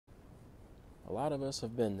A lot of us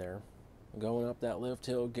have been there, going up that lift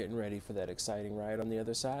hill, getting ready for that exciting ride on the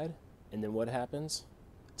other side, and then what happens?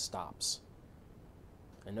 It stops.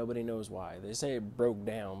 And nobody knows why. They say it broke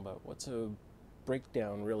down, but what's a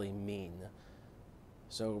breakdown really mean?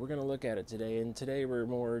 So we're going to look at it today, and today we're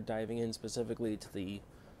more diving in specifically to the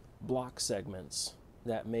block segments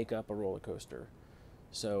that make up a roller coaster.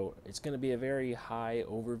 So it's going to be a very high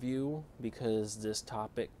overview because this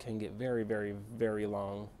topic can get very, very, very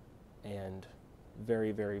long and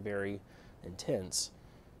very, very, very intense.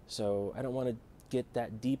 So I don't want to get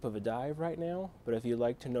that deep of a dive right now, but if you'd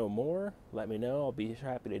like to know more, let me know. I'll be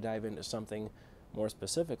happy to dive into something more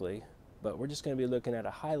specifically, but we're just going to be looking at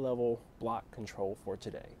a high-level block control for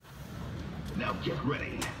today. Now get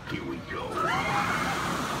ready. Here we go.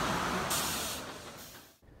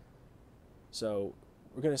 So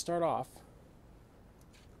we're going to start off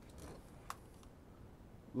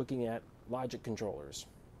looking at logic controllers.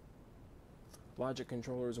 Logic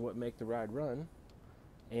controllers are what make the ride run,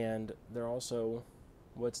 and they're also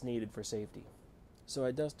what's needed for safety. So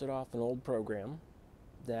I dusted off an old program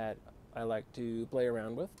that I like to play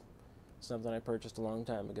around with, something I purchased a long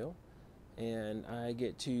time ago, and I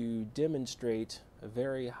get to demonstrate a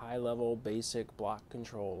very high-level basic block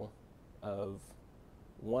control of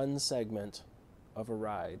one segment of a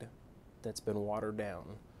ride that's been watered down,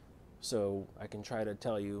 so I can try to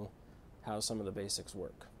tell you how some of the basics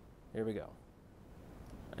work. Here we go.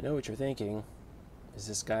 I know what you're thinking. Is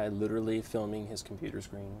this guy literally filming his computer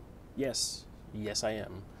screen? Yes, I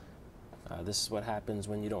am. This is what happens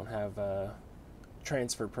when you don't have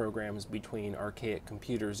transfer programs between archaic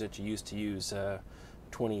computers that you used to use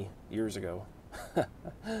 20 years ago.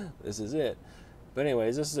 This is it. But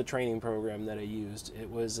anyways, this is a training program that I used.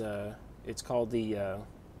 It's called the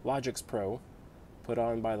Logix Pro, put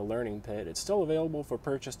on by the Learning Pit. It's still available for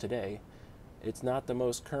purchase today. It's not the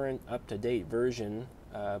most current, up-to-date version,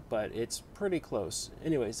 but it's pretty close.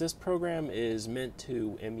 Anyways, this program is meant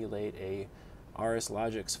to emulate a RS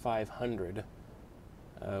Logix 500,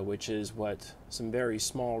 which is what some very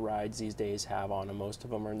small rides these days have on them. Most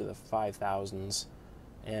of them are into the 5,000s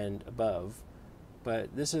and above.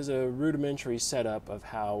 But this is a rudimentary setup of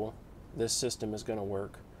how this system is going to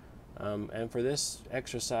work. And for this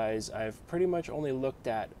exercise, I've pretty much only looked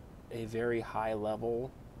at a very high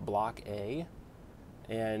level block A,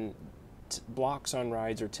 and blocks on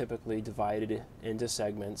rides are typically divided into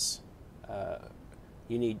segments.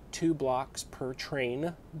 You need 2 blocks per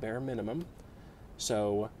train, bare minimum.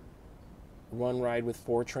 So one ride with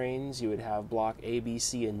 4 trains, you would have block A, B,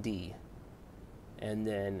 C, and D. And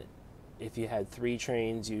then if you had 3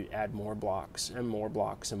 trains, you add more blocks and more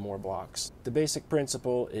blocks and more blocks. The basic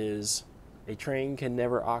principle is a train can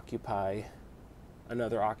never occupy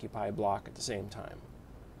another occupied block at the same time.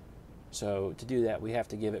 So to do that, we have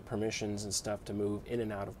to give it permissions and stuff to move in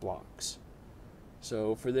and out of blocks.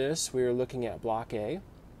 So for this, we're looking at block A,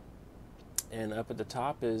 and up at the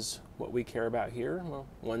top is what we care about here. Well,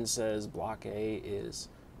 one says block A is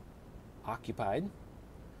occupied,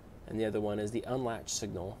 and the other one is the unlatched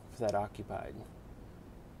signal for that occupied.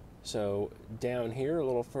 So down here, a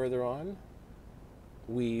little further on,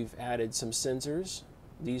 we've added some sensors.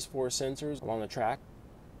 These 4 sensors along the track.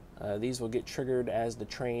 These will get triggered as the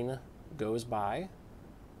train goes by,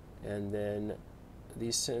 and then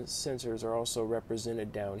these sensors are also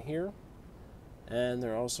represented down here, and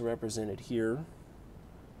they're also represented here,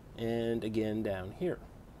 and again down here.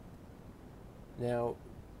 Now,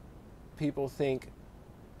 people think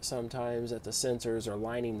sometimes that the sensors are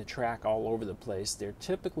lining the track all over the place. They're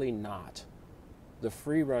typically not. The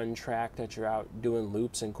free run track that you're out doing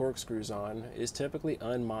loops and corkscrews on is typically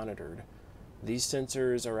unmonitored. These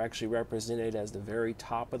sensors are actually represented as the very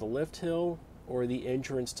top of the lift hill or the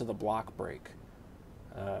entrance to the block break,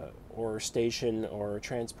 or station or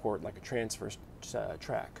transport, like a transfer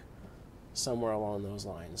track, somewhere along those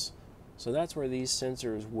lines. So that's where these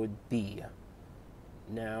sensors would be.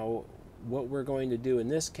 Now, what we're going to do in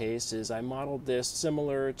this case is I modeled this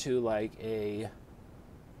similar to like a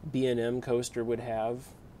B&M coaster would have.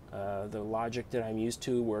 The logic that I'm used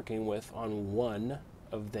to working with on one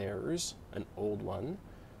of theirs, an old one,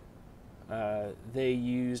 they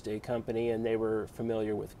used a company and they were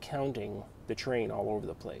familiar with counting the train all over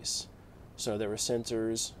the place. So there were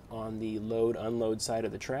sensors on the load-unload side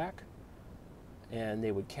of the track, and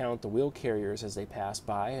they would count the wheel carriers as they passed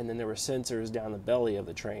by, and then there were sensors down the belly of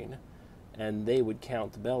the train, and they would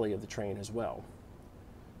count the belly of the train as well.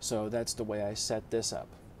 So that's the way I set this up.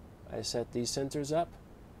 I set these sensors up,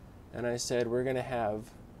 and I said we're going to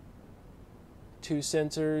have 2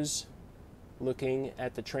 sensors looking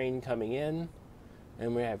at the train coming in,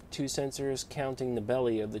 and we have 2 sensors counting the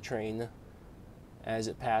belly of the train as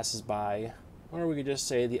it passes by, or we could just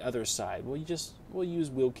say the other side. We'll use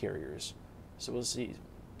wheel carriers. So we'll see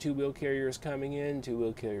 2 wheel carriers coming in, 2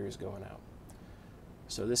 wheel carriers going out.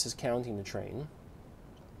 So this is counting the train.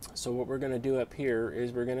 So what we're going to do up here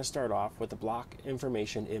is we're going to start off with the block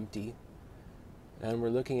information empty, and we're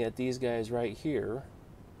looking at these guys right here,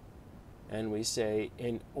 and we say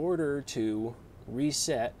in order to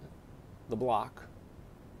reset the block,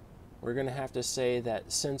 we're going to have to say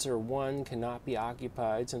that sensor 1 cannot be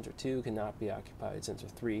occupied, sensor 2 cannot be occupied, sensor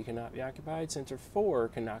 3 cannot be occupied, sensor 4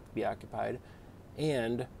 cannot be occupied,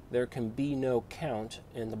 and there can be no count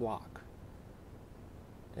in the block.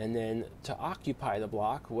 And then to occupy the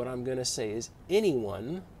block, what I'm going to say is any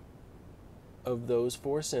one of those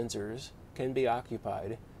 4 sensors can be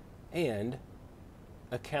occupied, and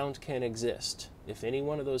a count can exist. If any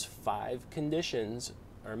one of those 5 conditions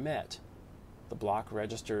are met, the block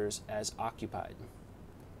registers as occupied.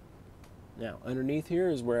 Now, underneath here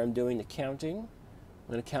is where I'm doing the counting. I'm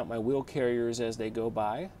going to count my wheel carriers as they go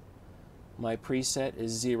by. My preset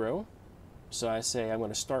is 0, so I say I'm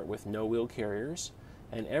going to start with no wheel carriers,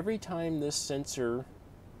 and every time this sensor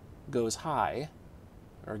goes high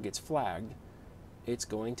or gets flagged, it's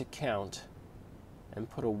going to count and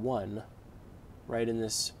put a 1 right in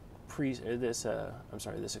this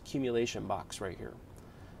accumulation box right here.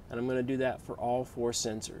 And I'm going to do that for all 4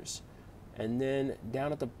 sensors. And then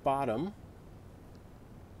down at the bottom,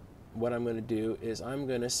 what I'm going to do is I'm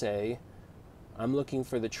going to say I'm looking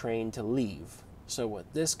for the train to leave. So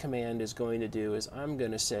what this command is going to do is I'm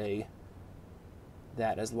going to say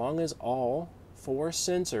that as long as all 4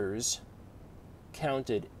 sensors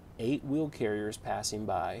counted 8 wheel carriers passing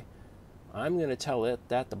by, I'm going to tell it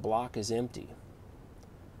that the block is empty.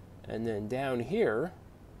 And then down here,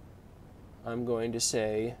 I'm going to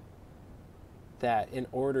say that in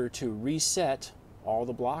order to reset all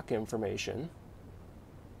the block information,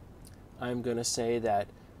 I'm going to say that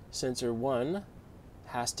sensor 1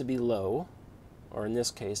 has to be low, or in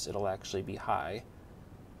this case it'll actually be high,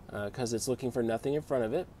 because it's looking for nothing in front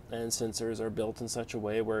of it, and sensors are built in such a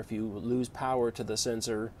way where if you lose power to the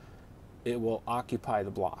sensor, it will occupy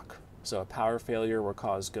the block. So a power failure will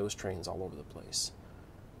cause ghost trains all over the place.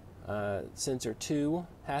 Sensor 2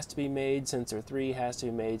 has to be made, sensor 3 has to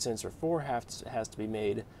be made, sensor 4 has to be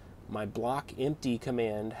made, my block empty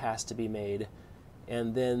command has to be made,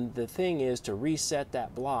 and then the thing is to reset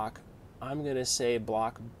that block, I'm going to say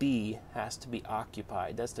block B has to be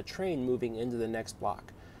occupied. That's the train moving into the next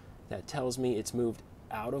block. That tells me it's moved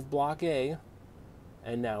out of block A,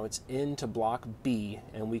 and now it's into block B,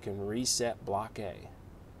 and we can reset block A.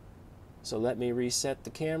 So let me reset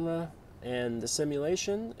the camera and the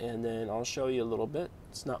simulation, and then I'll show you a little bit.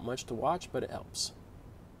 It's not much to watch, but it helps.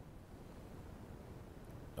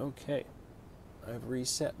 Okay, I've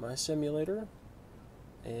reset my simulator,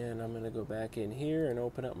 and I'm going to go back in here and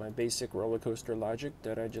open up my basic roller coaster logic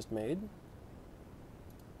that I just made.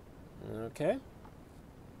 Okay.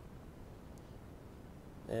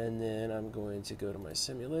 And then I'm going to go to my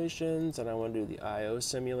simulations, and I want to do the I/O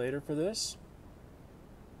simulator for this.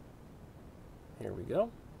 Here we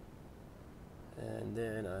go. And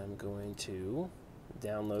then I'm going to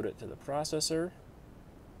download it to the processor.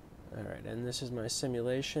 Alright, and this is my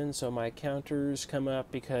simulation, so my counters come up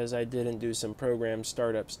because I didn't do some program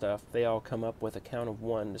startup stuff. They all come up with a count of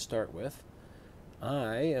 1 to start with.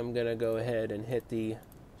 I am going to go ahead and hit the,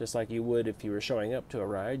 just like you would if you were showing up to a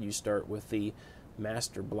ride, you start with the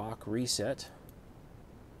master block reset.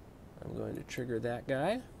 I'm going to trigger that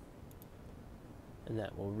guy, and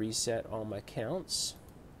that will reset all my counts.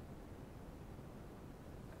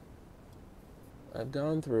 I've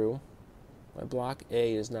gone through. My block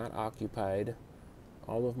A is not occupied.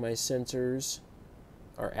 All of my sensors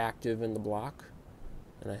are active in the block,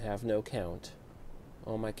 and I have no count.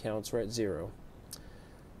 All my counts are at 0.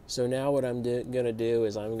 So now what I'm going to do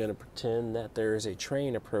is I'm going to pretend that there is a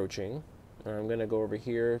train approaching. And I'm going to go over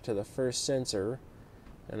here to the first sensor,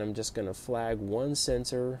 and I'm just going to flag 1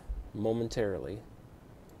 sensor momentarily.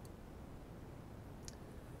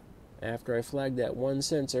 After I flag that 1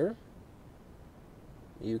 sensor,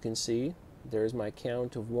 you can see there's my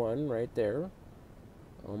count of 1 right there.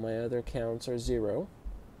 All my other counts are 0.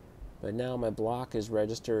 But now my block is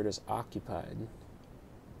registered as occupied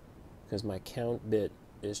because my count bit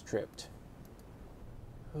is tripped.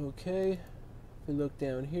 Okay, if we look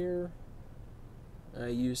down here, I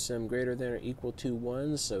used some greater than or equal to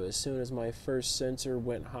 1, so as soon as my first sensor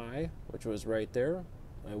went high, which was right there,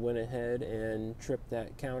 I went ahead and tripped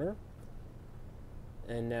that counter.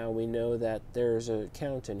 And now we know that there's a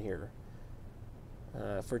count in here.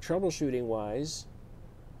 For troubleshooting wise,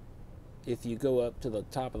 if you go up to the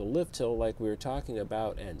top of the lift hill like we were talking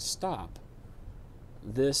about and stop,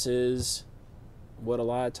 this is what a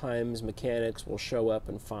lot of times mechanics will show up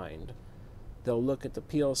and find. They'll look at the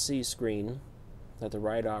PLC screen that the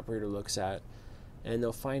ride operator looks at, and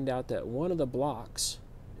they'll find out that one of the blocks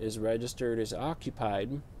is registered as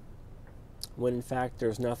occupied when in fact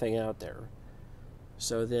there's nothing out there.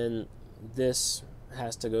 So then this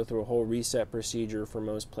has to go through a whole reset procedure. For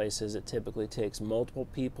most places it typically takes multiple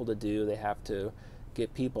people to do. They have to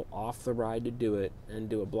get people off the ride to do it and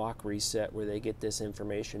do a block reset where they get this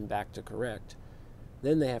information back to correct.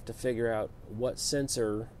 Then they have to figure out what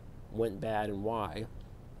sensor went bad and why,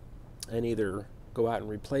 and either go out and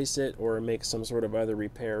replace it or make some sort of other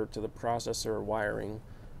repair to the processor or wiring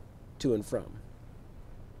to and from.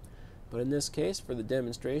 But in this case, for the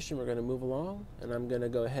demonstration, we're going to move along, and I'm going to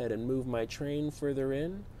go ahead and move my train further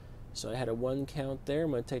in. So I had a 1 count there.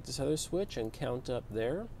 I'm going to take this other switch and count up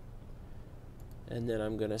there. And then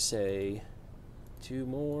I'm going to say 2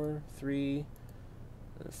 more, 3,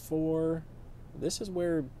 4. This is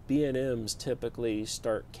where B&Ms typically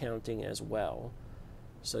start counting as well.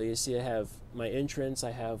 So you see I have my entrance,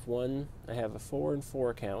 I have a 4 and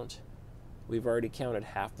 4 count. We've already counted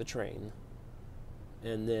half the train.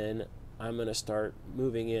 And then I'm going to start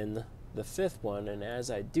moving in the 5th one, and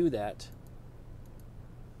as I do that,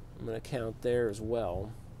 I'm going to count there as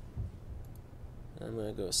well. I'm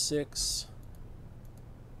going to go 6,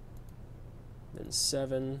 then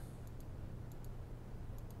 7,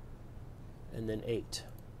 and then 8.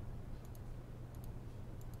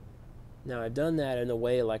 Now I've done that in a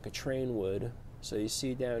way like a train would. So you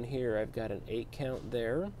see down here I've got an 8 count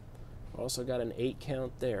there. Also got an 8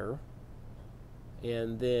 count there.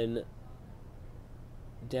 And then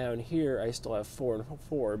down here I still have 4 and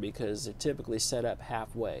 4 because they're typically set up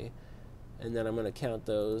halfway. And then I'm going to count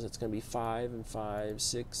those. It's going to be 5 and 5,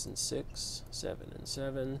 6 and 6, 7 and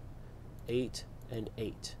 7, 8 and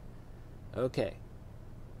 8. Okay.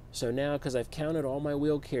 So now, because I've counted all my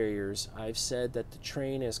wheel carriers, I've said that the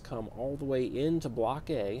train has come all the way into Block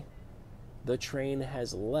A. The train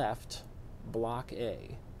has left Block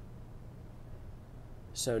A.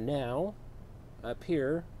 So now, up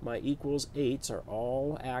here, my equals 8s are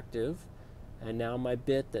all active, and now my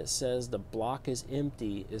bit that says the block is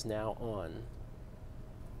empty is now on.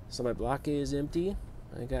 So my Block A is empty.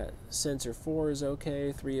 I got sensor 4 is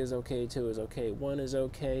okay, 3 is okay, 2 is okay, 1 is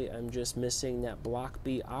okay. I'm just missing that Block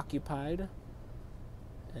B occupied,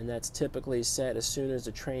 and that's typically set as soon as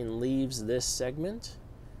the train leaves this segment.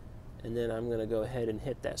 And then I'm going to go ahead and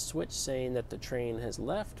hit that switch saying that the train has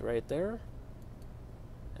left right there.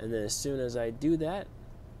 And then as soon as I do that,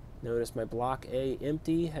 notice my Block A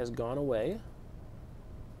empty has gone away.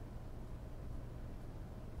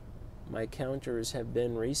 My counters have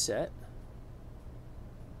been reset.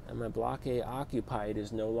 And my Block A occupied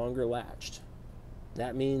is no longer latched.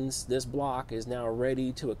 That means this block is now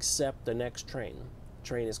ready to accept the next train.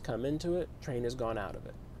 Train has come into it, train has gone out of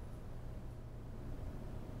it.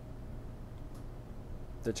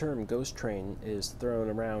 The term ghost train is thrown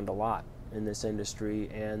around a lot in this industry,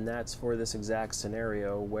 and that's for this exact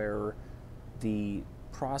scenario where the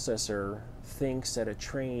processor thinks that a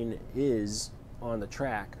train is on the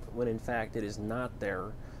track when in fact it is not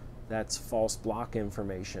there. That's false block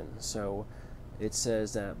information. So it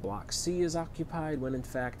says that Block C is occupied when in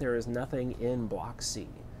fact there is nothing in Block C.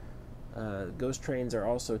 Ghost trains are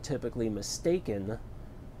also typically mistaken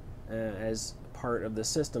as part of the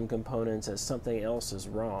system components as something else is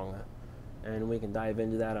wrong. And we can dive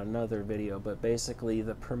into that on another video, but basically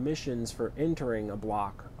the permissions for entering a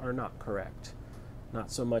block are not correct. Not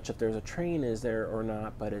so much if there's a train is there or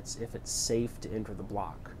not, but it's if it's safe to enter the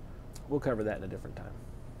block. We'll cover that in a different time.